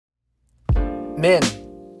Men,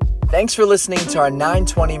 thanks for listening to our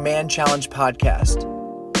 920 Man Challenge podcast.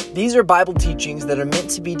 These are Bible teachings that are meant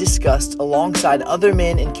to be discussed alongside other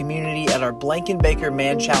men in community at our Blankenbaker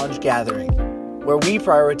Man Challenge gathering, where we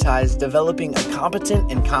prioritize developing a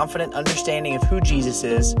competent and confident understanding of who Jesus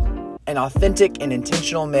is and authentic and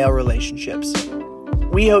intentional male relationships.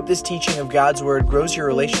 We hope this teaching of God's Word grows your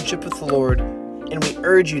relationship with the Lord, and we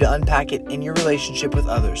urge you to unpack it in your relationship with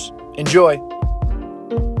others. Enjoy!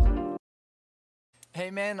 Hey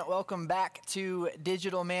man, welcome back to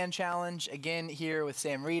Digital Man Challenge. Again, here with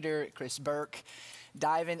Sam Reeder, Chris Burke,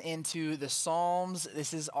 diving into the Psalms.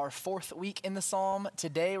 This is our fourth week in the Psalm.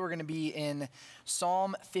 Today we're going to be in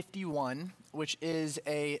Psalm 51, which is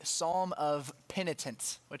a psalm of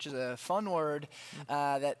penitence, which is a fun word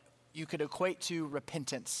that you could equate to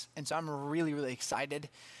repentance. And so I'm really excited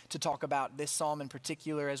to talk about this psalm in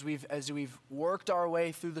particular as we've worked our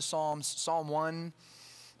way through the Psalms. Psalm 1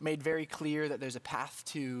 made very clear that there's a path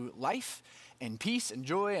to life and peace and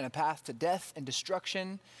joy and a path to death and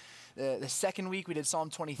destruction. The second week we did Psalm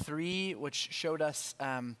 23, which showed us,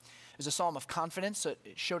 it was a psalm of confidence, so it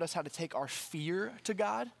showed us how to take our fear to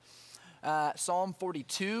God. Psalm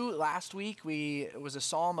 42 last week, it was a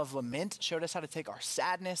psalm of lament, showed us how to take our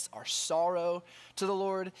sadness, our sorrow to the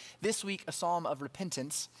Lord. This week, a psalm of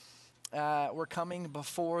repentance. We're coming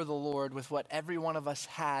before the Lord with what every one of us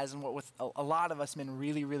has and what with a lot of us men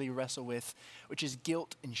really wrestle with, which is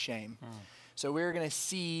guilt and shame. So we're going to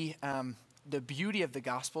see the beauty of the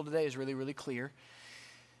gospel today is really clear.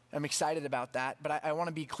 I'm excited about that, but I want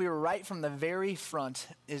to be clear right from the very front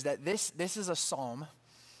is that this is a psalm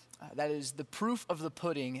that is the proof of the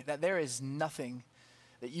pudding that there is nothing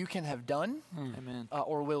that you can have done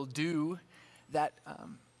or will do that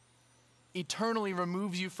eternally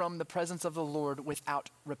removes you from the presence of the Lord without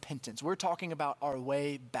repentance. We're talking about our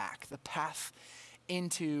way back, the path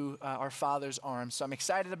into our Father's arms. So I'm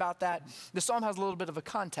excited about that. The psalm has a little bit of a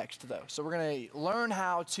context, though. So we're going to learn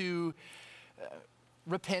how to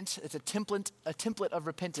repent. It's a template of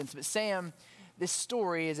repentance. But Sam, this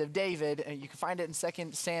story is of David, and you can find it in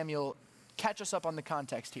 2 Samuel. Catch us up on the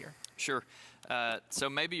context here. Sure. So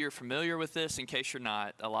maybe you're familiar with this. In case you're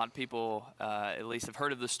not, a lot of people at least have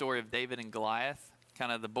heard of the story of David and Goliath.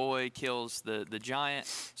 Kind of the boy kills the giant.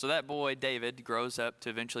 So that boy, David, grows up to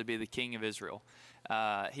eventually be the king of Israel.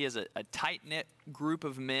 He has a tight-knit group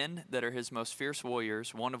of men that are his most fierce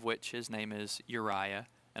warriors, one of which his name is Uriah.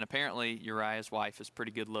 And apparently Uriah's wife is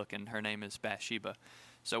pretty good looking. Her name is Bathsheba.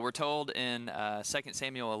 So we're told in 2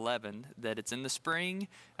 Samuel 11 that it's in the spring,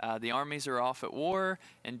 the armies are off at war,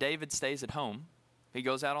 and David stays at home. He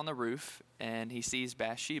goes out on the roof, and he sees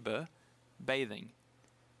Bathsheba bathing.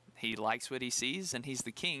 He likes what he sees, and he's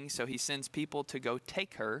the king, so he sends people to go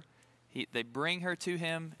take her. They bring her to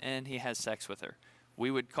him, and he has sex with her.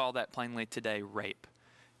 We would call that plainly today rape.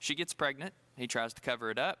 She gets pregnant. He tries to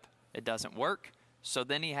cover it up. It doesn't work. So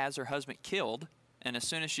then he has her husband killed, and as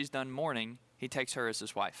soon as she's done mourning, he takes her as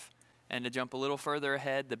his wife. And to jump a little further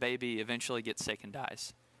ahead, the baby eventually gets sick and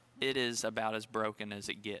dies. It is about as broken as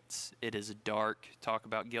it gets. It is dark. Talk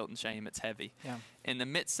about guilt and shame. It's heavy. Yeah. In the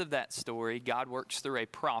midst of that story, God works through a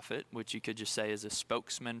prophet, which you could just say is a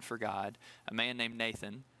spokesman for God. A man named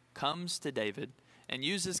Nathan comes to David and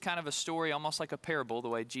uses kind of a story, almost like a parable, the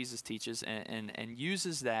way Jesus teaches, and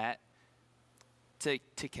uses that to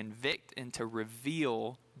convict and to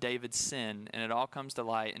reveal David's sin, and it all comes to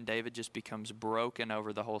light, and David just becomes broken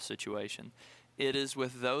over the whole situation. It is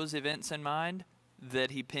with those events in mind that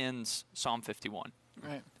he pens Psalm 51.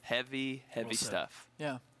 Right. Heavy well stuff.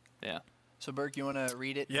 Yeah. So Burke, you want to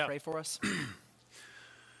read it and pray for us?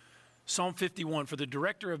 Psalm 51, for the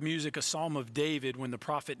director of music, a psalm of David when the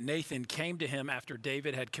prophet Nathan came to him after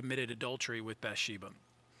David had committed adultery with Bathsheba.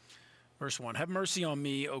 Verse 1, have mercy on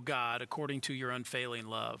me, O God, according to your unfailing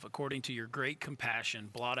love, according to your great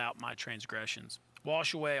compassion, blot out my transgressions.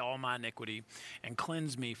 Wash away all my iniquity and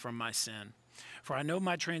cleanse me from my sin. For I know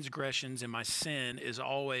my transgressions and my sin is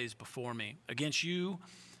always before me. Against you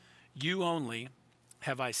only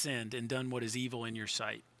have I sinned and done what is evil in your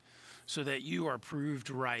sight, so that you are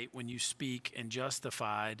proved right when you speak and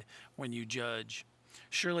justified when you judge.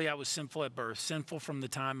 Surely I was sinful at birth, sinful from the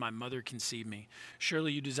time my mother conceived me.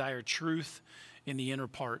 Surely you desire truth in the inner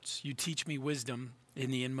parts. You teach me wisdom in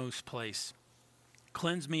the inmost place.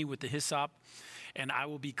 Cleanse me with the hyssop, and I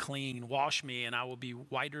will be clean. Wash me, and I will be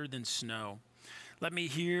whiter than snow. Let me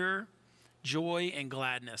hear joy and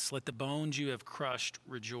gladness. Let the bones you have crushed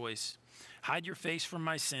rejoice. Hide your face from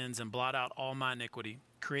my sins and blot out all my iniquity.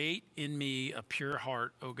 Create in me a pure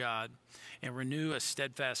heart, O God, and renew a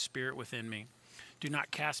steadfast spirit within me. Do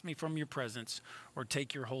not cast me from your presence or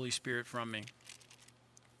take your Holy Spirit from me.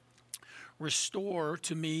 Restore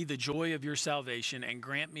to me the joy of your salvation and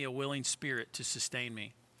grant me a willing spirit to sustain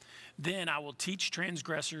me. Then I will teach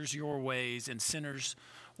transgressors your ways, and sinners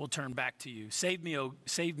will turn back to you. Save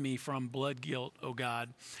me from blood guilt, O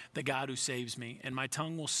God, the God who saves me, and my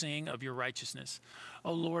tongue will sing of your righteousness.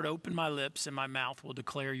 O Lord, open my lips, and my mouth will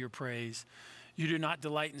declare your praise. You do not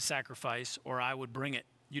delight in sacrifice, or I would bring it.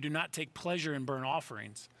 You do not take pleasure in burnt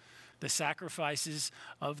offerings. The sacrifices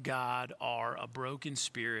of God are a broken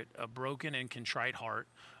spirit, a broken and contrite heart.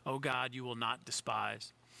 O God, you will not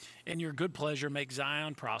despise. In your good pleasure, make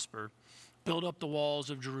Zion prosper. Build up the walls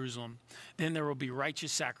of Jerusalem. Then there will be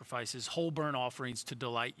righteous sacrifices, whole burnt offerings to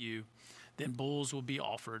delight you. Then bulls will be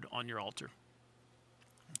offered on your altar.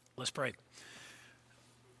 Let's pray.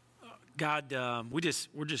 God, we're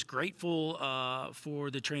just grateful for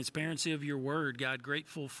the transparency of your word. God,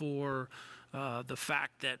 grateful for the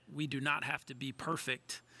fact that we do not have to be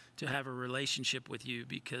perfect to have a relationship with you,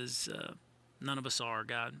 because none of us are,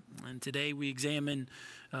 God. And today we examine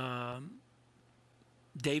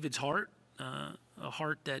David's heart, a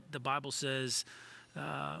heart that the Bible says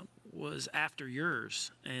was after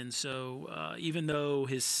yours. And so even though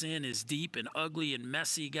his sin is deep and ugly and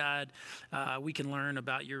messy, God, we can learn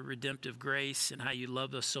about your redemptive grace and how you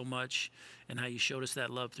love us so much and how you showed us that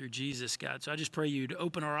love through Jesus, God. So I just pray you to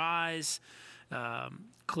open our eyes,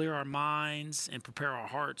 clear our minds, and prepare our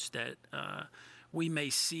hearts that we may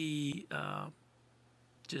see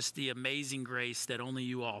just the amazing grace that only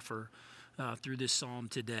you offer through this psalm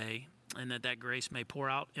today, and that grace may pour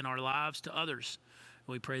out in our lives to others.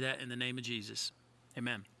 We pray that in the name of Jesus.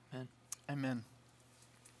 Amen. Amen. Amen.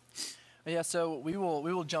 Yeah, so we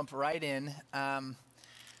will jump right in.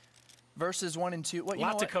 Verses 1 and 2. A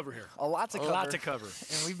lot to cover here. A lot to cover. A lot to cover.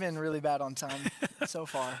 And we've been really bad on time so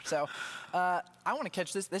far. So I want to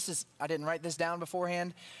catch this. I didn't write this down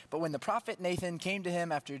beforehand, but when the prophet Nathan came to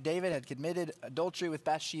him after David had committed adultery with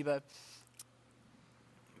Bathsheba,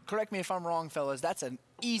 correct me if I'm wrong, fellas, that's an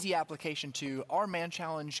easy application to our Man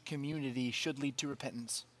Challenge community should lead to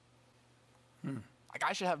repentance. Like,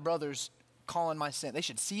 I should have brothers calling my sin. They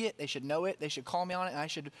should see it. They should know it. They should call me on it, and I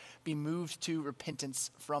should be moved to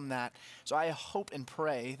repentance from that. So I hope and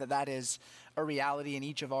pray that that is a reality in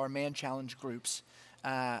each of our Man Challenge groups.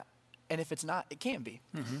 And if it's not, it can be.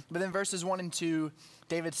 But then verses 1 and 2,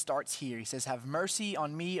 David starts here. He says, "Have mercy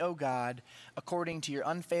on me, O God, according to your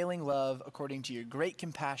unfailing love, according to your great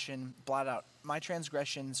compassion. Blot out my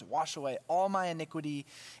transgressions, wash away all my iniquity,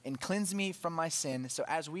 and cleanse me from my sin." So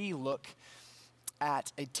as we look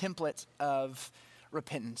at a template of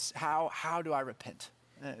repentance, how do I repent?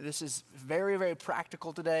 This is very, very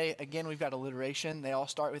practical today. Again, we've got alliteration. They all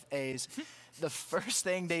start with A's. The first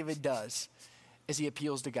thing David does is he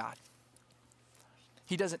appeals to God.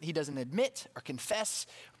 He doesn't admit or confess,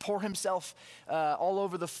 pour himself all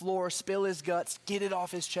over the floor, spill his guts, get it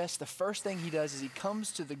off his chest. The first thing he does is he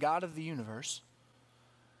comes to the God of the universe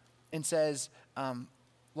and says,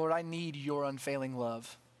 Lord, I need your unfailing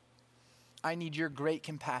love. I need your great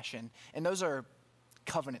compassion. And those are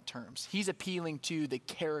covenant terms. He's appealing to the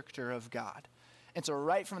character of God. And so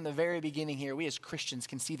right from the very beginning here, we as Christians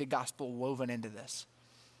can see the gospel woven into this.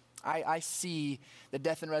 I see the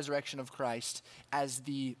death and resurrection of Christ as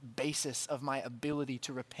the basis of my ability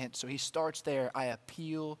to repent. So he starts there. I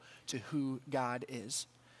appeal to who God is.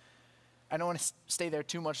 I don't want to stay there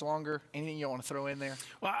too much longer. Anything you want to throw in there?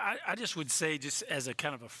 Well, I just would say, just as a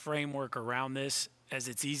kind of a framework around this, as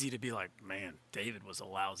it's easy to be like, man, David was a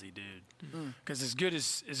lousy dude. Because as good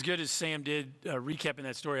as Sam did recapping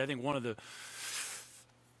that story, I think one of the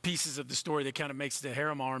pieces of the story that kind of makes the hair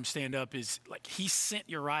on my arm stand up is, like, he sent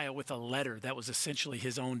Uriah with a letter that was essentially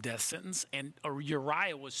his own death sentence. And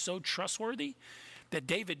Uriah was so trustworthy that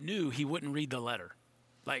David knew he wouldn't read the letter.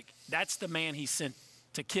 Like, that's the man he sent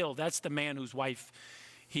to kill. That's the man whose wife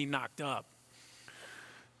he knocked up.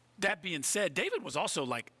 That being said, David was also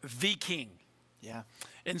like the king. Yeah.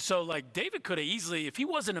 And so, like, David could have easily, if he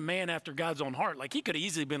wasn't a man after God's own heart, like, he could have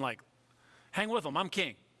easily been like, hang with him, I'm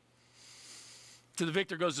king. To the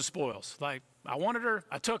victor goes the spoils. Like, I wanted her,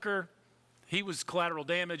 I took her, he was collateral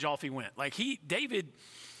damage, off he went. Like, David,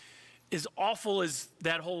 as awful as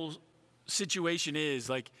that whole situation is,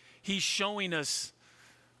 like, he's showing us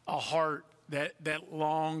a heart that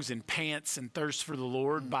longs and pants and thirsts for the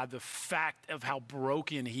Lord by the fact of how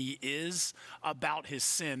broken he is about his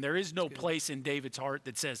sin. There is no place in David's heart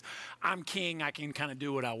that says, I'm king, I can kind of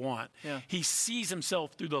do what I want. Yeah. He sees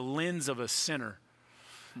himself through the lens of a sinner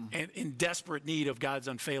and in desperate need of God's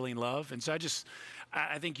unfailing love. And so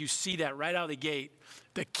I think you see that right out of the gate.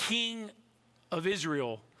 The king of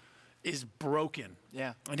Israel is broken.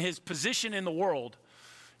 Yeah. And his position in the world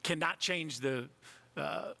cannot change the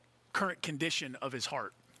current condition of his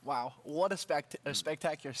heart. Wow, what a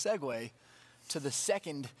spectacular segue to the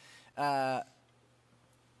second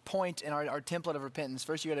point in our template of repentance.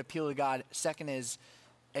 First, you got to appeal to God. Second is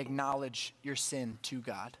acknowledge your sin to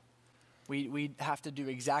God. We have to do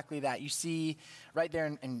exactly that. You see right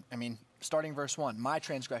there, starting verse 1, my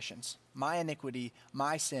transgressions, my iniquity,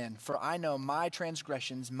 my sin. For I know my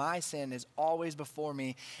transgressions, my sin is always before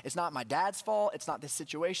me. It's not my dad's fault. It's not this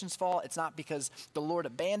situation's fault. It's not because the Lord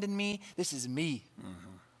abandoned me. This is me.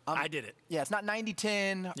 I did it. Yeah, it's not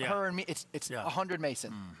 90-10, her and me. It's 100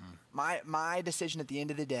 Mason. My decision at the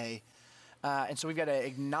end of the day. And so we've got to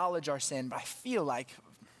acknowledge our sin. But I feel like,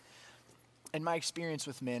 in my experience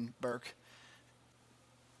with men, Burke,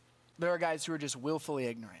 there are guys who are just willfully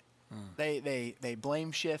ignorant. They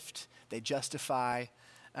blame shift. They justify.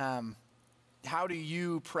 How do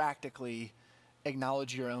you practically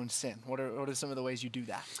acknowledge your own sin? What are some of the ways you do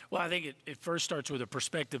that? Well, I think it first starts with a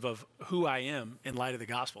perspective of who I am in light of the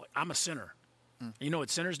gospel. I'm a sinner. You know what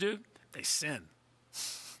sinners do? They sin.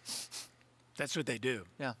 That's what they do.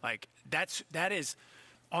 Yeah. Like that is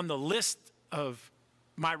on the list of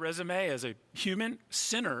my resume as a human.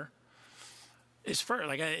 Sinner is first.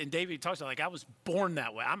 And David talks about, I was born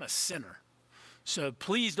that way. I'm a sinner. So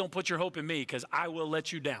please don't put your hope in me, because I will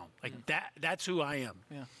let you down. That's who I am.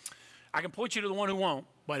 Yeah. I can point you to the one who won't,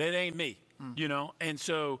 but it ain't me, And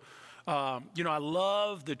so, I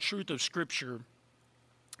love the truth of Scripture,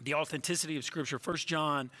 the authenticity of Scripture. 1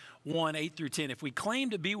 John 1, 8 through 10. If we claim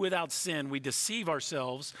to be without sin, we deceive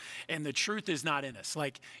ourselves, and the truth is not in us.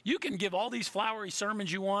 You can give all these flowery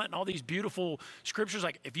sermons you want and all these beautiful scriptures.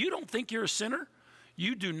 If you don't think you're a sinner,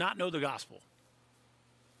 you do not know the gospel.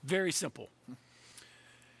 Very simple.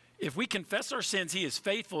 If we confess our sins, he is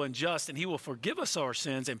faithful and just, and he will forgive us our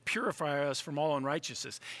sins and purify us from all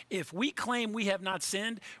unrighteousness. If we claim we have not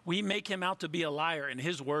sinned, we make him out to be a liar, and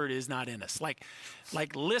his word is not in us.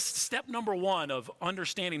 List step number 1 of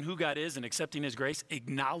understanding who God is and accepting his grace,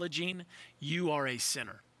 acknowledging you are a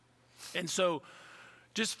sinner. And so,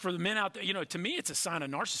 just for the men out there, to me, it's a sign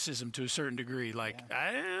of narcissism to a certain degree.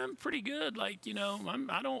 I am pretty good.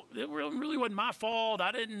 It really wasn't my fault.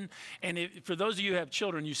 I didn't. And for those of you who have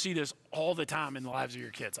children, you see this all the time in the lives of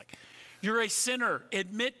your kids. You're a sinner.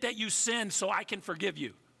 Admit that you sinned so I can forgive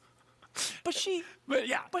you. But he,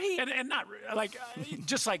 and not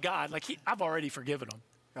just like God, I've already forgiven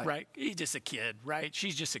him, right? He's just a kid, right?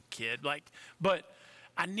 She's just a kid. But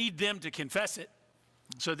I need them to confess it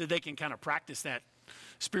so that they can kind of practice that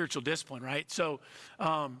spiritual discipline, right? So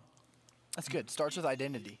that's good. Starts with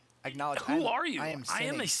identity. Acknowledge. Who are you? I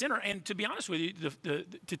am a sinner. And to be honest with you,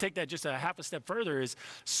 to take that just a half a step further, is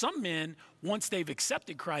some men, once they've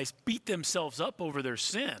accepted Christ, beat themselves up over their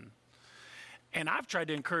sin. And I've tried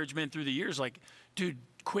to encourage men through the years, dude,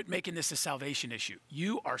 quit making this a salvation issue.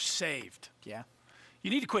 You are saved. Yeah.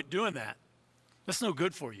 You need to quit doing that. That's no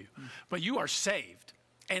good for you. But you are saved.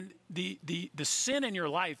 And the sin in your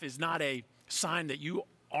life is not a sign that you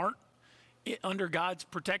aren't under God's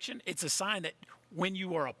protection. It's a sign that when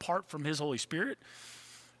you are apart from his Holy Spirit,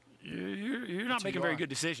 you're not making very good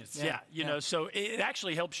decisions. So it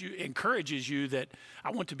actually helps you, encourages you that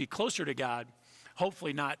I want to be closer to God,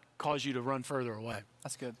 hopefully not cause you to run further away.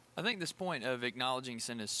 That's good. I think this point of acknowledging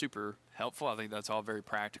sin is super helpful. I think that's all very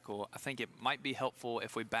practical. I think it might be helpful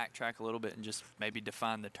if we backtrack a little bit and just maybe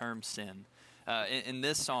define the term sin. In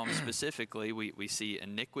this psalm specifically, we see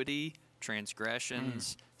iniquity,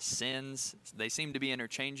 transgressions, sins. They seem to be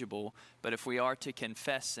interchangeable, but if we are to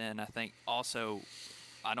confess sin, I think also,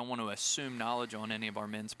 I don't want to assume knowledge on any of our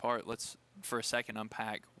men's part. Let's, for a second,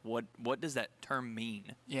 unpack what does that term mean?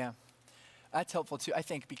 Yeah, that's helpful too, I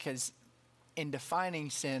think, because in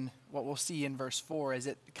defining sin, what we'll see in verse 4 is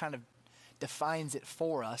it kind of defines it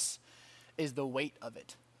for us, is the weight of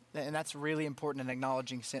it. And that's really important in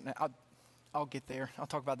acknowledging sin. I'll get there. I'll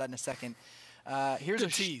talk about that in a second. Here's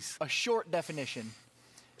a short definition.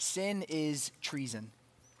 Sin is treason.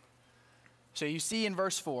 So you see in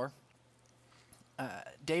verse 4,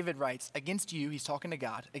 David writes, against you, he's talking to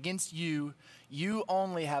God, against you, you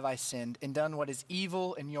only have I sinned and done what is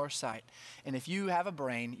evil in your sight. And if you have a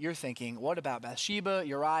brain, you're thinking, what about Bathsheba,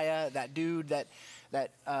 Uriah, that dude that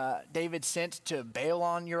David sent to bail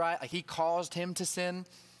on Uriah? He caused him to sin.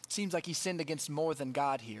 Seems like he sinned against more than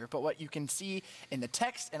God here. But what you can see in the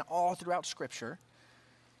text and all throughout Scripture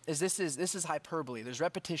is this is hyperbole. There's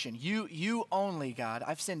repetition. You only, God.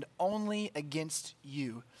 I've sinned only against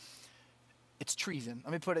you. It's treason.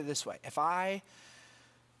 Let me put it this way. If I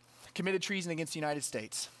committed treason against the United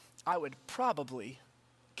States, I would probably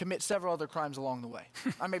commit several other crimes along the way.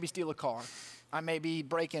 I maybe steal a car. I maybe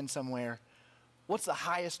break in somewhere. What's the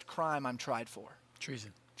highest crime I'm tried for?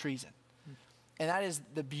 Treason. treason. And that is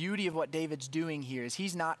the beauty of what David's doing here, is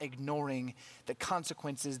he's not ignoring the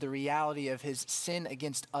consequences, the reality of his sin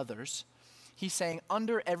against others. He's saying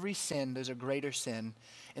under every sin, there's a greater sin,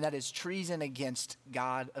 and that is treason against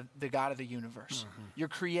God, the God of the universe. Your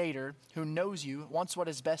creator, who knows you, wants what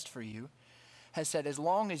is best for you, has said, as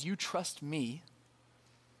long as you trust me,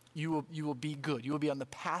 you will be good. You will be on the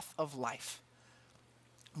path of life.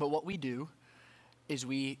 But what we do is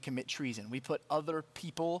we commit treason. We put other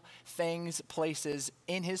people, things, places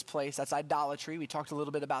in his place. That's idolatry. We talked a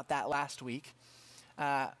little bit about that last week.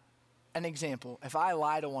 An example, if I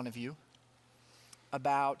lie to one of you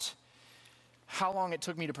about how long it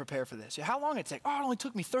took me to prepare for this, how long it took, it only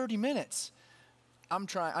took me 30 minutes. I'm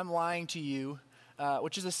lying to you,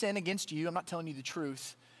 which is a sin against you. I'm not telling you the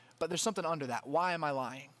truth, but there's something under that. Why am I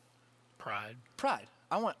lying? Pride.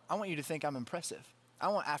 I want you to think I'm impressive. I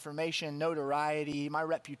want affirmation, notoriety. My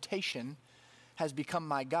reputation has become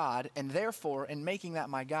my God, and therefore, in making that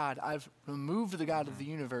my God, I've removed the God of the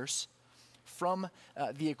universe from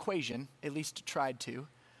the equation, at least tried to,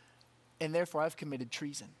 and therefore I've committed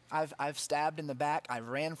treason. I've stabbed in the back, I've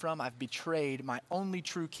ran from, I've betrayed my only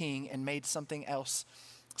true king and made something else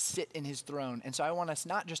sit in his throne. And so I want us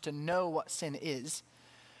not just to know what sin is,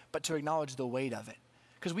 but to acknowledge the weight of it.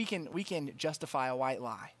 Because we can justify a white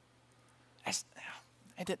lie.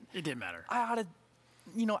 It didn't matter. I ought to,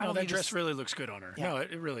 I don't that need dress really looks good on her. Yeah. No,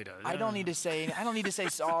 it really does. I don't need to say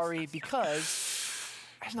sorry because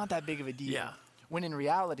it's not that big of a deal. Yeah. When in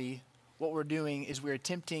reality, what we're doing is we're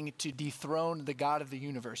attempting to dethrone the God of the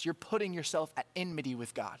universe. You're putting yourself at enmity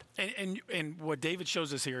with God. And what David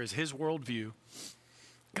shows us here is his worldview.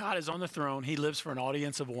 God is on the throne. He lives for an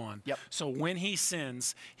audience of one. Yep. So when he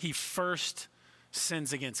sins, he first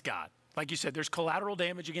sins against God. Like you said, there's collateral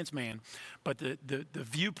damage against man, but the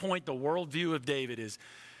viewpoint, the worldview of David is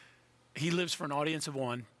he lives for an audience of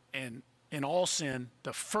one, and in all sin,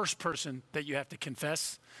 the first person that you have to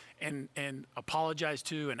confess and apologize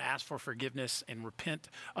to and ask for forgiveness and repent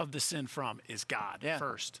of the sin from is God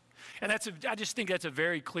first. And I just think that's a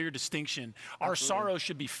very clear distinction. Our sorrow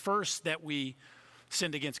should be first that we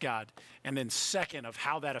sinned against God, and then second of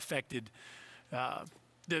how that affected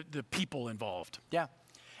the people involved. Yeah.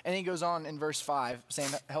 And he goes on in verse 5, saying,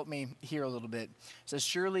 help me here a little bit. It says,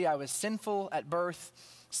 surely I was sinful at birth,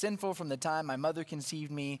 sinful from the time my mother conceived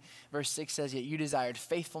me. Verse 6 says, yet you desired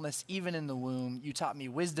faithfulness even in the womb. You taught me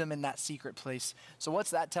wisdom in that secret place. So what's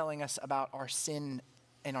that telling us about our sin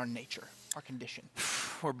and our nature, our condition?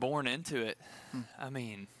 We're born into it. I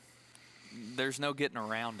mean, there's no getting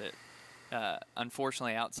around it.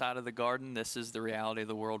 Unfortunately, outside of the garden, this is the reality of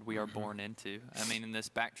the world we are born into. I mean, and this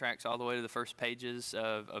backtracks all the way to the first pages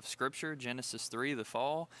of Scripture, Genesis 3, the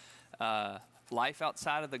fall. Life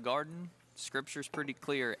outside of the garden, Scripture's pretty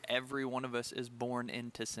clear. Every one of us is born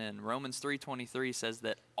into sin. Romans 3:23 says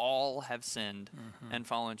that all have sinned and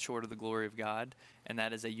fallen short of the glory of God, and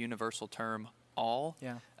that is a universal term, all.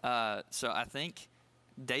 Yeah. So I think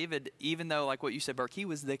David, even though, like what you said, Burke, he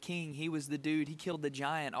was the king, he was the dude, he killed the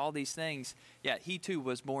giant, all these things, yeah, he too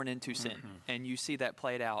was born into sin. And you see that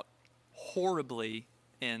played out horribly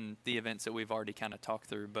in the events that we've already kind of talked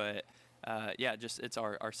through. But, just it's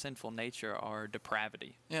our sinful nature, our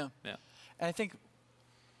depravity. Yeah. Yeah. And I think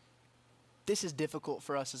this is difficult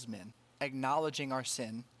for us as men, acknowledging our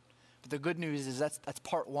sin. But the good news is that's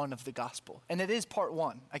part one of the gospel. And it is part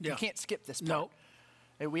one. You can't skip this part. No.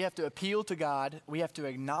 We have to appeal to God. We have to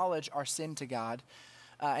acknowledge our sin to God.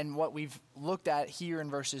 And what we've looked at here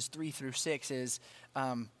in verses 3 through 6 is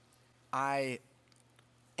I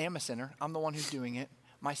am a sinner. I'm the one who's doing it.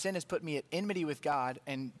 My sin has put me at enmity with God.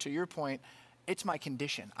 And to your point, it's my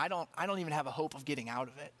condition. I don't even have a hope of getting out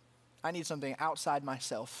of it. I need something outside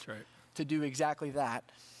myself to do exactly that.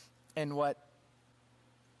 And what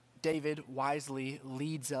David wisely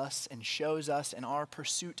leads us and shows us in our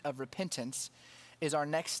pursuit of repentance is our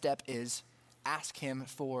next step is ask him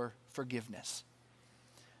for forgiveness.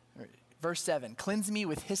 Verse 7, cleanse me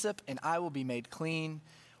with hyssop and I will be made clean.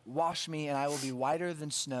 Wash me and I will be whiter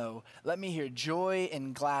than snow. Let me hear joy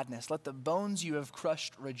and gladness. Let the bones you have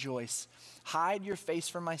crushed rejoice. Hide your face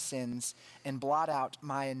from my sins and blot out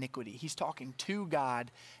my iniquity. He's talking to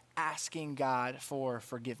God, asking God for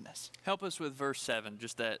forgiveness. Help us with verse 7,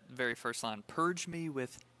 just that very first line. Purge me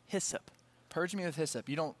with hyssop. Purge me with hyssop.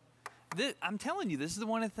 You don't... I'm telling you, this is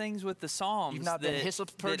one of the things with the Psalms. You've not been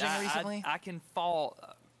hyssop purging recently? I can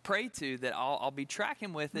pray to that I'll be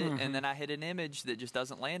tracking with it, and then I hit an image that just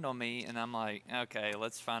doesn't land on me, and I'm like, okay,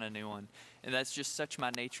 let's find a new one. And that's just such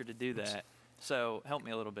my nature to do that. So help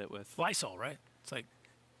me a little bit with Lysol, right? It's like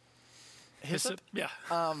Hyssop? Yeah.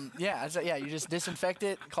 Yeah, you just disinfect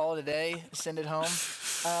it, call it a day, send it home.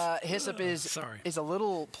 Hyssop is a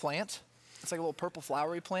little plant. It's like a little purple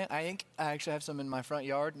flowery plant. I think I actually have some in my front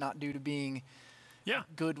yard, not due to being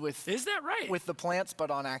good with Is that right? with the plants, but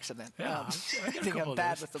on accident. Yeah, I think I'm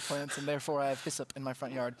bad with the plants, and therefore I have hyssop in my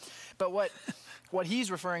front yard. But what he's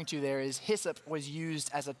referring to there is hyssop was used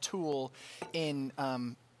as a tool in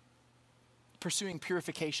pursuing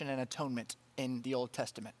purification and atonement in the Old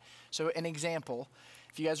Testament. So an example,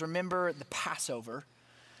 if you guys remember the Passover,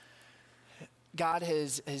 God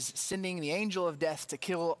is sending the angel of death to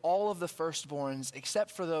kill all of the firstborns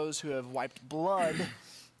except for those who have wiped blood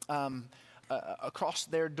across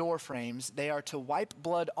their door frames. They are to wipe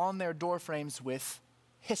blood on their door frames with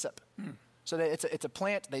hyssop. So it's a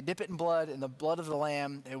plant. They dip it in blood, in the blood of the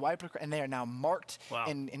lamb. They wipe it, and they are now marked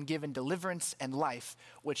and given deliverance and life,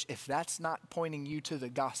 which if that's not pointing you to the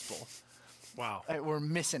gospel, wow, we're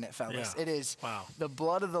missing it, fellas. Yeah. It is the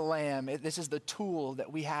blood of the lamb. This is the tool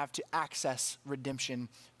that we have to access redemption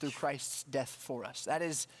through Christ's death for us. That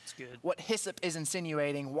is what hyssop is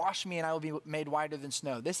insinuating. Wash me and I will be made whiter than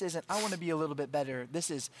snow. This isn't, I want to be a little bit better. This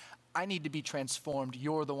is, I need to be transformed.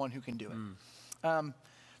 You're the one who can do it.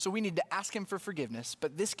 So we need to ask him for forgiveness,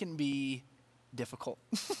 but this can be difficult.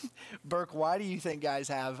 Burke, why do you think guys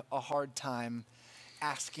have a hard time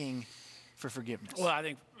asking for forgiveness? Well, I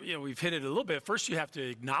think we've hit it a little bit. First, you have to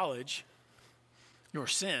acknowledge your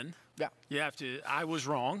sin. Yeah. You have to. I was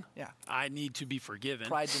wrong. Yeah. I need to be forgiven.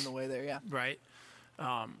 Pride's in the way there. Yeah. Right.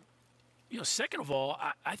 Second of all,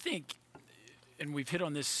 I think, and we've hit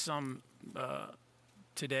on this some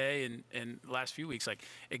today and last few weeks. Like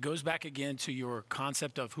it goes back again to your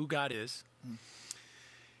concept of who God is.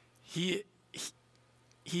 He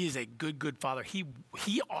is a good father.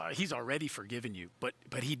 He's already forgiven you, but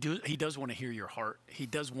he does want to hear your heart. He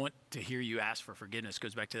does want to hear you ask for forgiveness.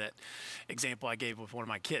 Goes back to that example I gave with one of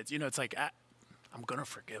my kids. It's like I'm gonna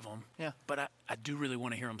forgive them. Yeah. But I do really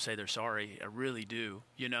want to hear them say they're sorry. I really do.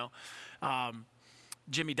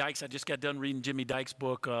 Jimmy Dykes, I just got done reading Jimmy Dykes'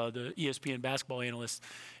 book, the ESPN basketball analyst,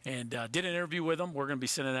 and did an interview with him. We're going to be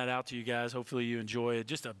sending that out to you guys. Hopefully you enjoy it.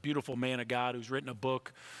 Just a beautiful man of God who's written a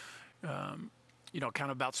book, kind of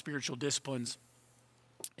about spiritual disciplines.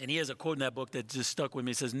 And he has a quote in that book that just stuck with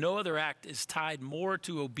me. It says, "No other act is tied more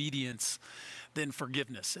to obedience than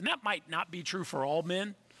forgiveness." And that might not be true for all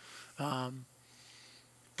men,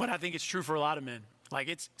 but I think it's true for a lot of men.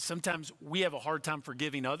 Like sometimes we have a hard time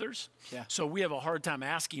forgiving others. Yeah. So we have a hard time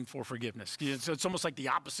asking for forgiveness. So it's almost like the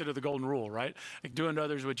opposite of the golden rule, right? Like doing to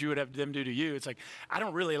others what you would have them do to you. It's like, I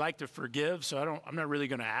don't really like to forgive, so I'm not really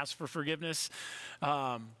going to ask for forgiveness.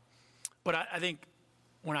 But I think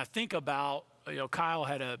when I think about, Kyle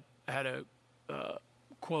had a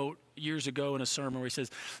quote years ago in a sermon where he says,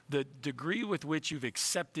 "The degree with which you've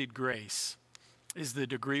accepted grace is the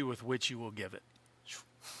degree with which you will give it."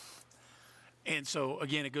 And so,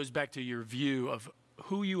 again, it goes back to your view of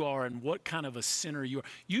who you are and what kind of a sinner you are.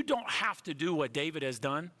 You don't have to do what David has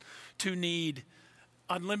done to need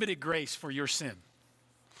unlimited grace for your sin,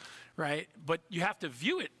 right? But you have to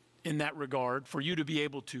view it in that regard for you to be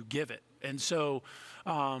able to give it. And so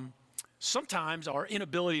sometimes our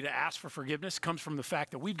inability to ask for forgiveness comes from the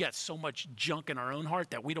fact that we've got so much junk in our own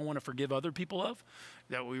heart that we don't want to forgive other people of,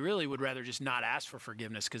 that we really would rather just not ask for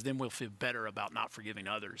forgiveness because then we'll feel better about not forgiving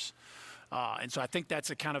others. And so I think that's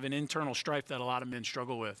a kind of an internal strife that a lot of men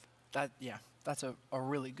struggle with. That's a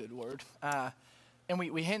really good word. And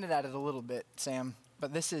we hinted at it a little bit, Sam,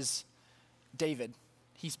 but this is David.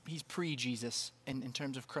 He's pre-Jesus in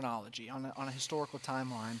terms of chronology, on a historical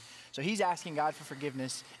timeline. So he's asking God for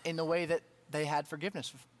forgiveness in the way that they had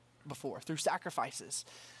forgiveness before, through sacrifices.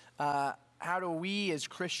 How do we as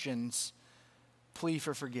Christians plea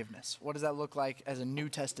for forgiveness? What does that look like as a New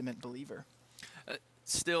Testament believer?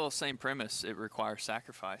 Still, same premise. It requires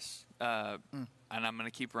sacrifice. And I'm going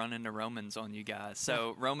to keep running to Romans on you guys.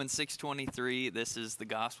 So Romans 6:23, this is the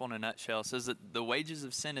gospel in a nutshell. It says that the wages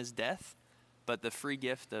of sin is death, but the free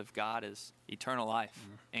gift of God is eternal life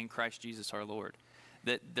in Christ Jesus our Lord.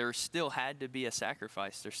 That there still had to be a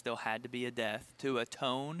sacrifice. There still had to be a death to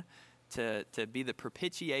atone, to be the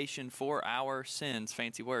propitiation for our sins,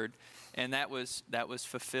 fancy word. And that was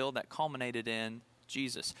fulfilled, that culminated in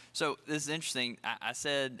Jesus. So this is interesting. I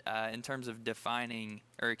said in terms of defining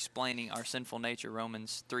or explaining our sinful nature,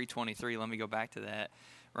 Romans 3:23. Let me go back to that.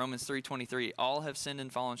 Romans 3:23. All have sinned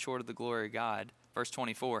and fallen short of the glory of God. Verse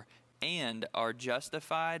 24. And are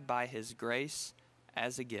justified by his grace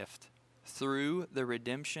as a gift through the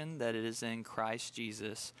redemption that is in Christ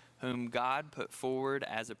Jesus, whom God put forward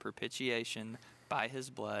as a propitiation by his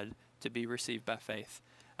blood to be received by faith.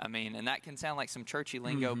 I mean, and that can sound like some churchy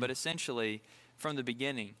lingo, but essentially, from the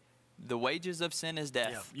beginning, the wages of sin is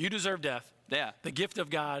death. You deserve death. Yeah. The gift of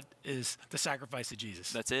God is the sacrifice of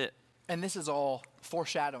Jesus. That's it. And this is all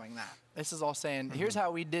foreshadowing that. This is all saying, here's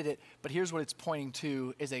how we did it, but here's what it's pointing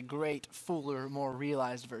to is a great, fuller, more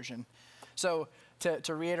realized version. So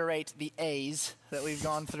to reiterate the A's that we've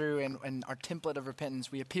gone through in our template of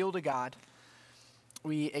repentance, we appeal to God.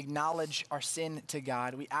 We acknowledge our sin to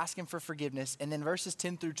God. We ask him for forgiveness. And then verses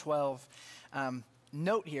 10 through 12,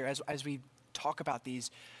 note here as we talk about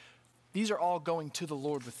these are all going to the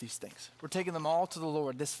Lord with these things. We're taking them all to the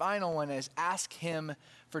Lord. This final one is ask him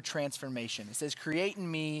for transformation. It says, create in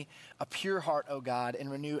me a pure heart, O God, and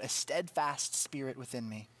renew a steadfast spirit within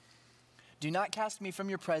me. Do not cast me from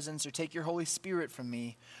your presence or take your Holy Spirit from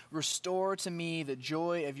me. Restore to me the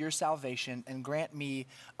joy of your salvation and grant me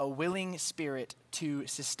a willing spirit to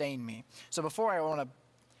sustain me. So before I want to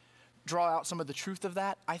draw out some of the truth of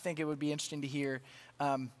that, I think it would be interesting to hear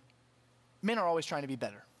men are always trying to be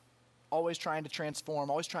better. Always trying to transform,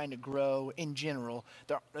 always trying to grow in general.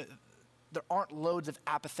 There aren't loads of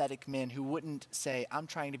apathetic men who wouldn't say, I'm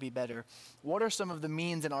trying to be better. What are some of the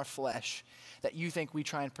means in our flesh that you think we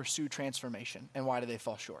try and pursue transformation, and why do they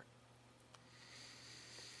fall short?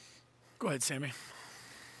 Go ahead, Sammy.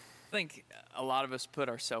 I think a lot of us put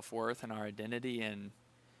our self-worth and our identity in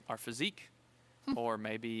our physique, or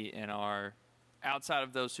maybe in our, outside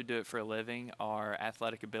of those who do it for a living, our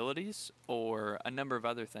athletic abilities, or a number of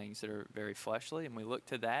other things that are very fleshly, and we look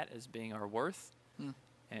to that as being our worth,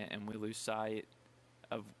 and we lose sight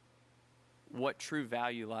of what true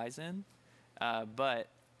value lies in. But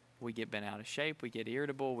we get bent out of shape, we get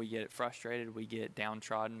irritable, we get frustrated, we get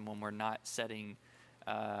downtrodden when we're not setting,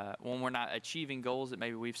 when we're not achieving goals that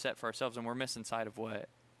maybe we've set for ourselves, and we're missing sight of what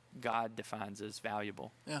God defines as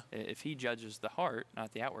valuable. Yeah. If he judges the heart,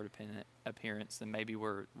 not the outward appearance, then maybe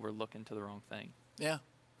we're looking to the wrong thing. Yeah.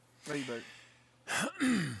 What do you, Bert?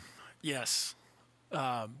 Yes.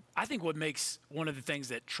 I think what makes one of the things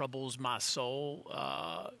that troubles my soul,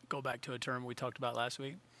 go back to a term we talked about last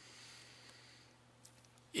week,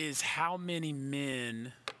 is how many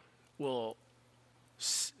men will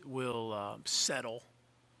settle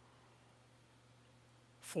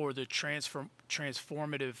for the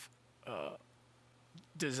transformative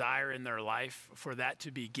desire in their life, for that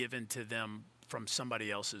to be given to them from somebody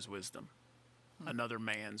else's wisdom, another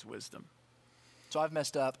man's wisdom. So I've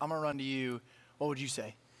messed up. I'm going to run to you. What would you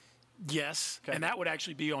say? Yes, Okay. and that would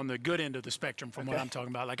actually be on the good end of the spectrum from what I'm talking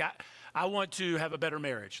about. Like, I want to have a better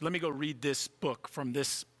marriage. Let me go read this book from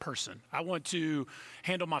this person. I want to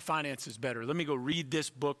handle my finances better. Let me go read this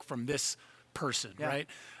book from this person, right?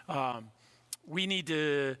 We need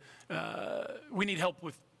help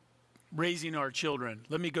with raising our children.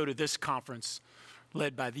 Let me go to this conference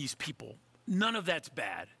led by these people. None of that's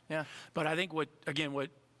bad. Yeah. But I think what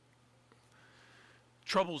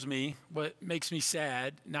troubles me, what makes me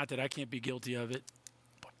sad, not that I can't be guilty of it,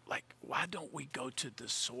 but like, why don't we go to the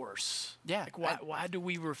source? Yeah. Like, why do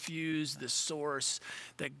we refuse the source?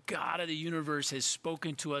 The God of the universe has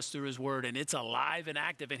spoken to us through his word, and it's alive and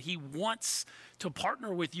active, and he wants to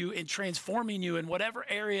partner with you in transforming you in whatever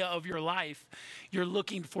area of your life you're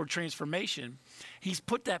looking for transformation. He's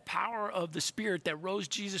put that power of the Spirit that rose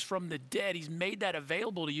Jesus from the dead. He's made that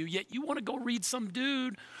available to you, yet you want to go read some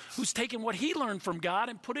dude who's taken what he learned from God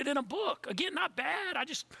and put it in a book. Again, not bad. I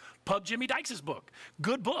just pubbed Jimmy Dykes' book.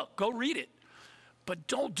 Good book. Go read it. But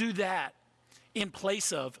don't do that in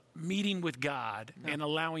place of meeting with God and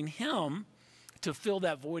allowing him to fill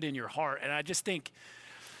that void in your heart. And I just think,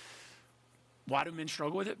 why do men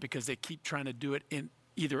struggle with it? Because they keep trying to do it in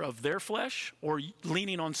either of their flesh or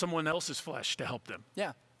leaning on someone else's flesh to help them.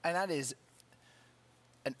 Yeah, and that is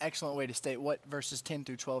an excellent way to state what verses 10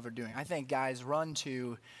 through 12 are doing. I think guys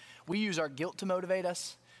we use our guilt to motivate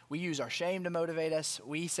us. We use our shame to motivate us.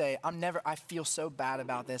 We say, I feel so bad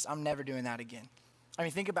about this. I'm never doing that again. I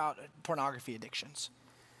mean, think about pornography addictions.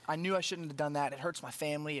 I knew I shouldn't have done that. It hurts my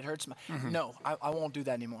family. It hurts my, no, I won't do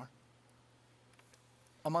that anymore.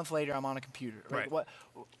 A month later, I'm on a computer. Right.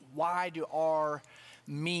 Why do our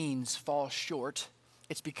means fall short?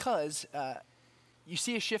 It's because you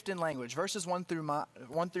see a shift in language. Verses 1 through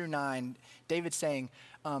 9, David's saying,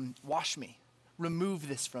 wash me, remove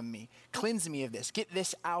this from me, cleanse me of this, get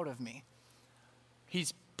this out of me.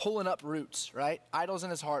 He's pulling up roots, right? Idols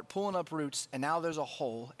in his heart, pulling up roots, and now there's a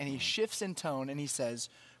hole, and he shifts in tone, and he says,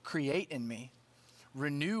 create in me,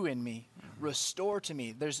 renew in me, restore to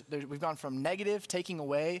me. We've gone from negative, taking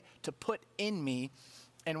away, to put in me,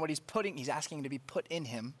 and what he's asking to be put in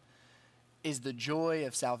him is the joy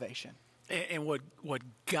of salvation. And what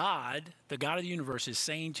God, the God of the universe, is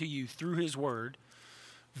saying to you through his word,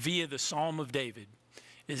 via the Psalm of David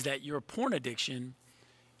is that your porn addiction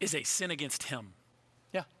is a sin against him.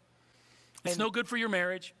 Yeah. It's no good for your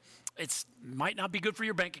marriage. It might not be good for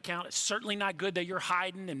your bank account. It's certainly not good that you're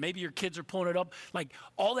hiding and maybe your kids are pulling it up. Like,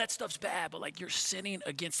 all that stuff's bad, but like, you're sinning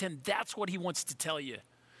against him. That's what he wants to tell you.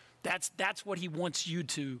 That's what he wants you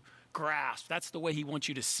to grasp. That's the way he wants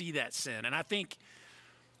you to see that sin. And I think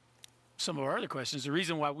some of our other questions, the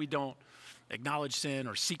reason why we don't acknowledge sin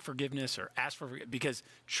or seek forgiveness or ask for forgiveness, because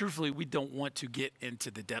truthfully, we don't want to get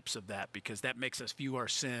into the depths of that, because that makes us view our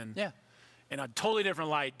sin in a totally different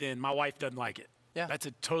light than my wife doesn't like it. Yeah. That's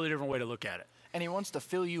a totally different way to look at it. And he wants to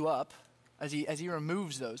fill you up, as he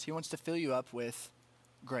removes those, he wants to fill you up with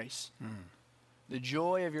grace. The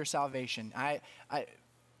joy of your salvation.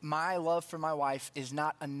 My love for my wife is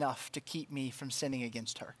not enough to keep me from sinning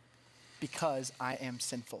against her, because I am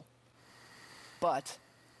sinful. But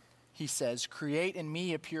he says, create in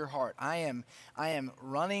me a pure heart. I am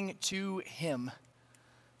running to him.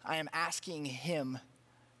 I am asking him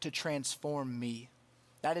to transform me.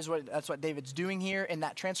 That's what David's doing here, and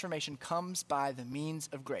that transformation comes by the means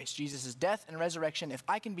of grace. Jesus' death and resurrection. If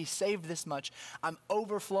I can be saved this much, I'm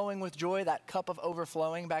overflowing with joy, that cup of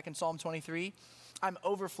overflowing back in Psalm 23. I'm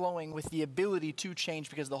overflowing with the ability to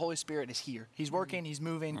change because the Holy Spirit is here. He's working, he's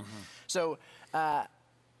moving. So I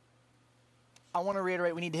want to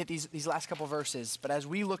reiterate, we need to hit these last couple verses, but as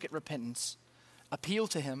we look at repentance, appeal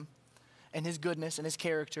to him and his goodness and his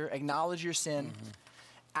character, acknowledge your sin,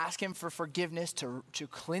 ask him for forgiveness to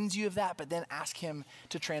cleanse you of that, but then ask him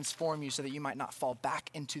to transform you so that you might not fall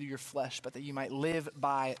back into your flesh, but that you might live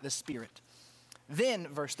by the Spirit. Then,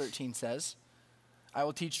 verse 13 says, I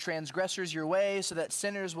will teach transgressors your way so that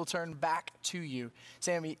sinners will turn back to you.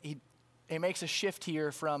 Sam, he makes a shift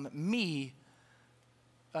here from me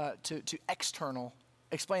to external.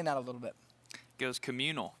 Explain that a little bit. Goes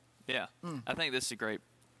communal. Yeah. I think this is a great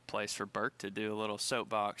place for Burke to do a little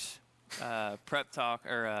soapbox pep talk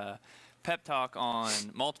on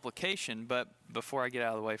multiplication. But before I get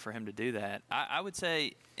out of the way for him to do that, I would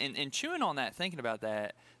say, in chewing on that, thinking about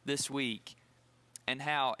that this week, and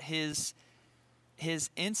how his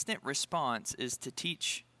instant response is to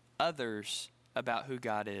teach others about who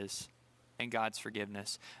God is and God's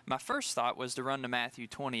forgiveness. My first thought was to run to Matthew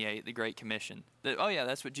 28, the Great Commission.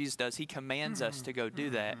 That's what Jesus does. He commands us to go do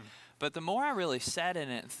that. But the more I really sat in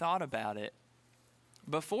it and thought about it,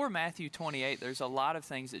 before Matthew 28, there's a lot of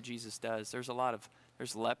things that Jesus does. There's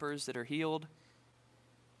lepers that are healed.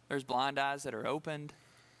 There's blind eyes that are opened.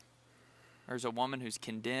 There's a woman who's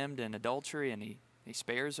condemned in adultery, and he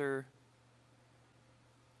spares her.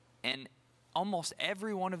 And almost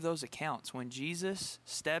every one of those accounts, when Jesus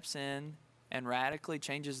steps in and radically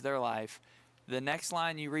changes their life, the next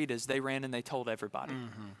line you read is, they ran and they told everybody.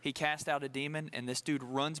 He cast out a demon, and this dude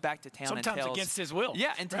runs back to town Sometimes and tells... against his will.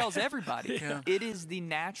 Yeah, and tells everybody. It is the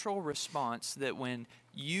natural response that when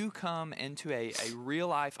you come into a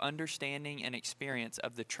real-life understanding and experience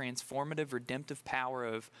of the transformative, redemptive power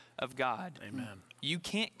of God, Amen. You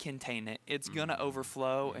can't contain it. It's going to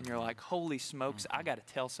overflow, and you're like, holy smokes, I got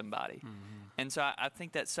to tell somebody. And so I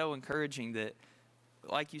think that's so encouraging that,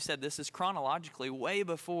 like you said, this is chronologically way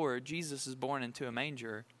before Jesus is born into a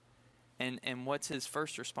manger. And what's his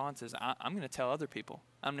first response is, I'm going to tell other people.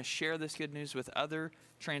 I'm going to share this good news with other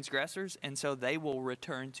transgressors, and so they will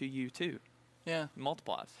return to you too. Yeah. It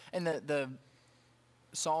multiplies. And the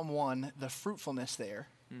Psalm 1, the fruitfulness there,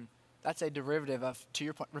 that's a derivative of, to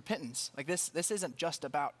your point, repentance. Like this isn't just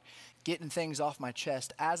about getting things off my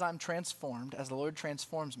chest. As I'm transformed, as the Lord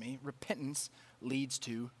transforms me, repentance leads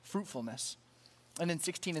to fruitfulness. And in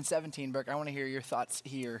 16 and 17, Burke, I want to hear your thoughts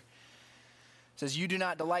here. It says, you do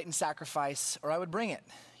not delight in sacrifice, or I would bring it.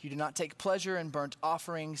 You do not take pleasure in burnt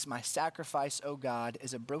offerings. My sacrifice, O God,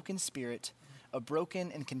 is a broken spirit, a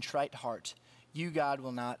broken and contrite heart. You, God,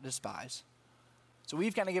 will not despise. So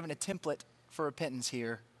we've kind of given a template for repentance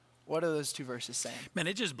here. What are those two verses saying? Man,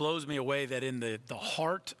 it just blows me away that in the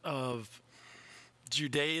heart of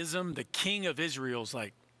Judaism, the king of Israel's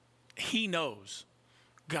like, he knows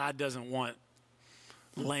God doesn't want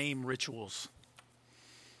lame rituals.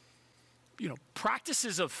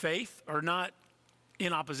 Practices of faith are not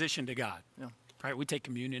in opposition to God. Yeah. Right? We take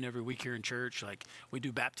communion every week here in church. Like, we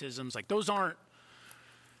do baptisms. Like, those aren't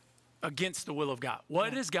against the will of God.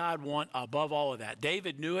 What does God want above all of that?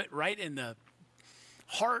 David knew it right in the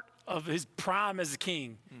heart of his prime as a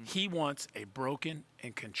king. He wants a broken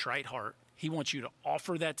and contrite heart. He wants you to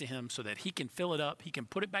offer that to him so that he can fill it up, he can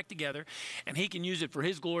put it back together, and he can use it for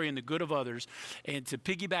his glory and the good of others. And to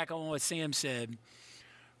piggyback on what Sam said,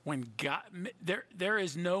 when God, there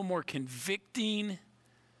is no more convicting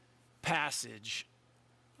passage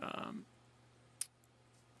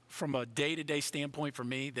from a day-to-day standpoint for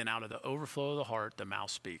me, then out of the overflow of the heart, the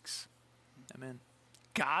mouth speaks. Amen.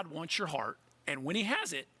 God wants your heart, and when he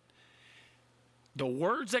has it, the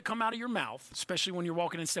words that come out of your mouth, especially when you're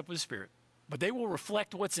walking in step with the Spirit, but they will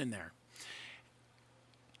reflect what's in there.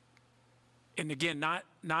 And again, not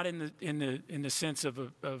in the sense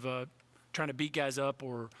of trying to beat guys up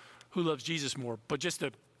or who loves Jesus more, but just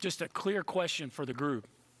a clear question for the group.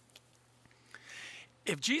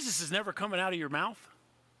 If Jesus is never coming out of your mouth,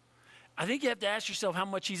 I think you have to ask yourself how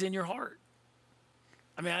much he's in your heart.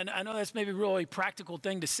 I mean, I know that's maybe a really practical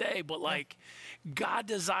thing to say, but like, God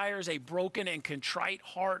desires a broken and contrite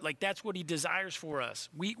heart. Like, that's what he desires for us.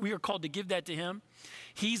 We are called to give that to him.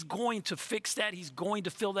 He's going to fix that. He's going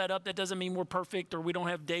to fill that up. That doesn't mean we're perfect or we don't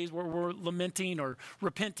have days where we're lamenting or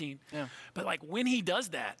repenting. Yeah. But like, when he does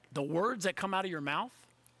that, the words that come out of your mouth,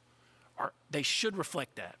 they should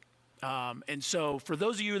reflect that. And so for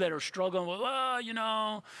those of you that are struggling with, well, you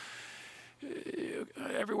know,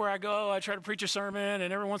 everywhere I go, I try to preach a sermon,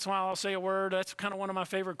 and every once in a while I'll say a word. That's kind of one of my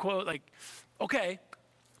favorite quotes. Like, okay,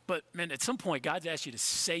 but man, at some point, God's asked you to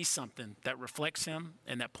say something that reflects him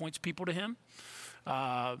and that points people to him.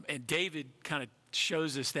 And David kind of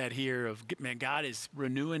shows us that here of, man, God is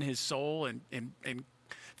renewing his soul and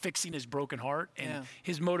fixing his broken heart. And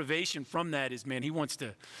his motivation from that is, man, he wants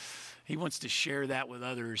to share that with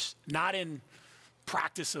others, not in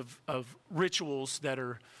practice of rituals that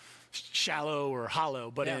are shallow or hollow,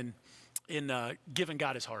 but in giving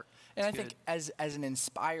God his heart. And I think as an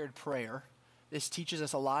inspired prayer, this teaches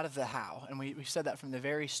us a lot of the how, and we've said that from the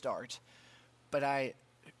very start. But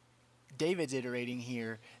David's iterating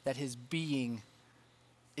here that his being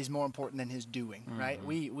is more important than his doing, right?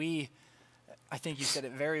 I think you said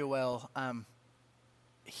it very well.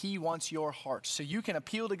 He wants your heart. So you can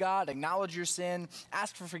appeal to God, acknowledge your sin,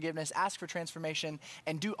 ask for forgiveness, ask for transformation,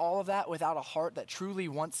 and do all of that without a heart that truly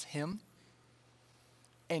wants him,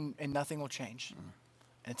 and nothing will change.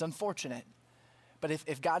 And it's unfortunate. But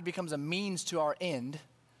if God becomes a means to our end,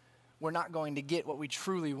 we're not going to get what we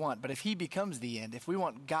truly want. But if he becomes the end, if we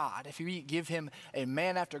want God, if we give him a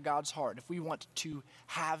man after God's heart, if we want to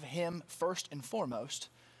have him first and foremost,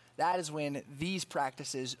 that is when these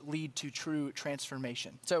practices lead to true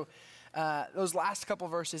transformation. So those last couple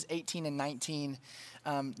verses, 18 and 19,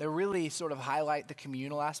 they really sort of highlight the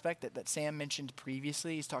communal aspect that Sam mentioned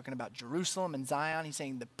previously. He's talking about Jerusalem and Zion. He's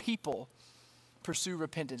saying the people pursue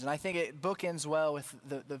repentance. And I think it bookends well with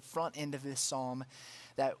the front end of this psalm,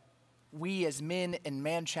 that we as men in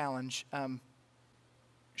Man Challenge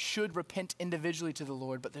should repent individually to the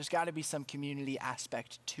Lord, but there's got to be some community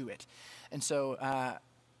aspect to it. And so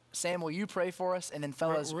Sam, will you pray for us? And then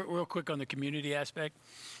fellas. Real quick on the community aspect.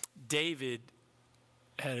 David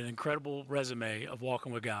had an incredible resume of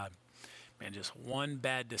walking with God. Man, just one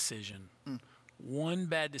bad decision. One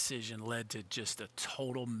bad decision led to just a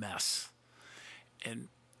total mess. And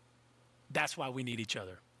that's why we need each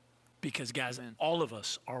other. Because, guys, all of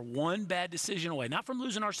us are one bad decision away, not from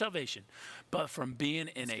losing our salvation, but from being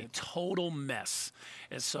in a total mess.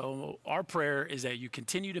 And so our prayer is that you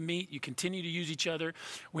continue to meet, you continue to use each other.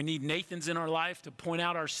 We need Nathans in our life to point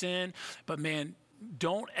out our sin. But, man,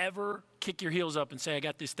 don't ever kick your heels up and say, I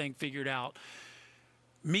got this thing figured out.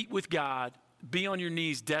 Meet with God. Be on your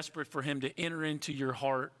knees, desperate for him to enter into your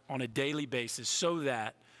heart on a daily basis so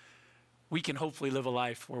that we can hopefully live a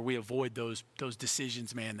life where we avoid those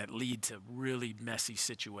decisions, man, that lead to really messy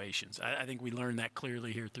situations. I think we learned that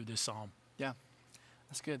clearly here through this psalm. Yeah,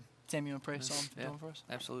 that's good. Sam, you want to pray a psalm for us?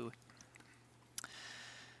 Absolutely.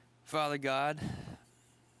 Father God,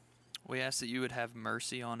 we ask that you would have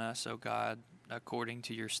mercy on us, O God, according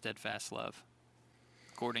to your steadfast love.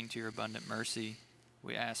 According to your abundant mercy,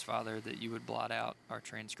 we ask, Father, that you would blot out our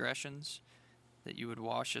transgressions, that you would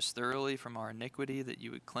wash us thoroughly from our iniquity, that you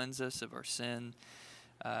would cleanse us of our sin.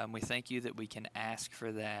 We thank you that we can ask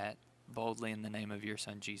for that boldly in the name of your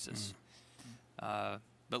Son, Jesus.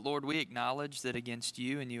 But Lord, we acknowledge that against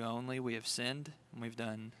you and you only we have sinned, and we've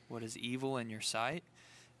done what is evil in your sight.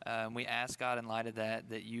 We ask, God, in light of that,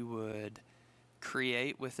 that you would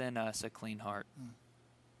create within us a clean heart.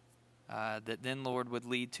 That then, Lord, would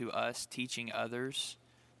lead to us teaching others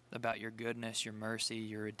about your goodness, your mercy,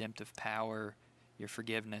 your redemptive power, your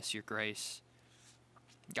forgiveness, your grace.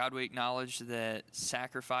 God, we acknowledge that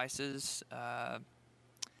sacrifices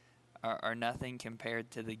are nothing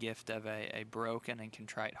compared to the gift of a broken and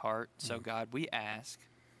contrite heart. So, God, we ask,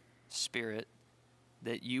 Spirit,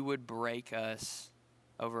 that you would break us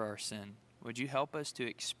over our sin. Would you help us to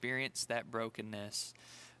experience that brokenness,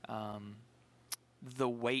 the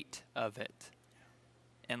weight of it,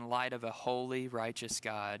 in light of a holy, righteous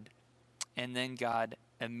God? And then, God,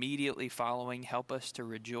 immediately following, help us to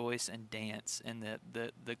rejoice and dance in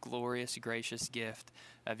the glorious, gracious gift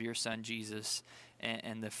of your Son, Jesus,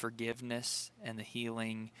 and the forgiveness and the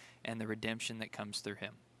healing and the redemption that comes through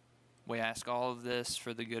him. We ask all of this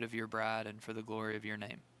for the good of your bride and for the glory of your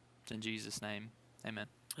name. It's in Jesus' name, amen.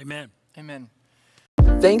 Amen. Amen.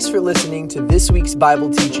 Thanks for listening to this week's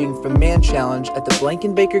Bible teaching from Man Challenge at the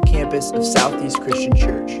Blankenbaker campus of Southeast Christian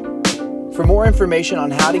Church. For more information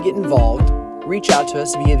on how to get involved, reach out to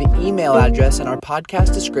us via the email address in our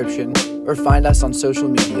podcast description or find us on social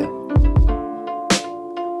media.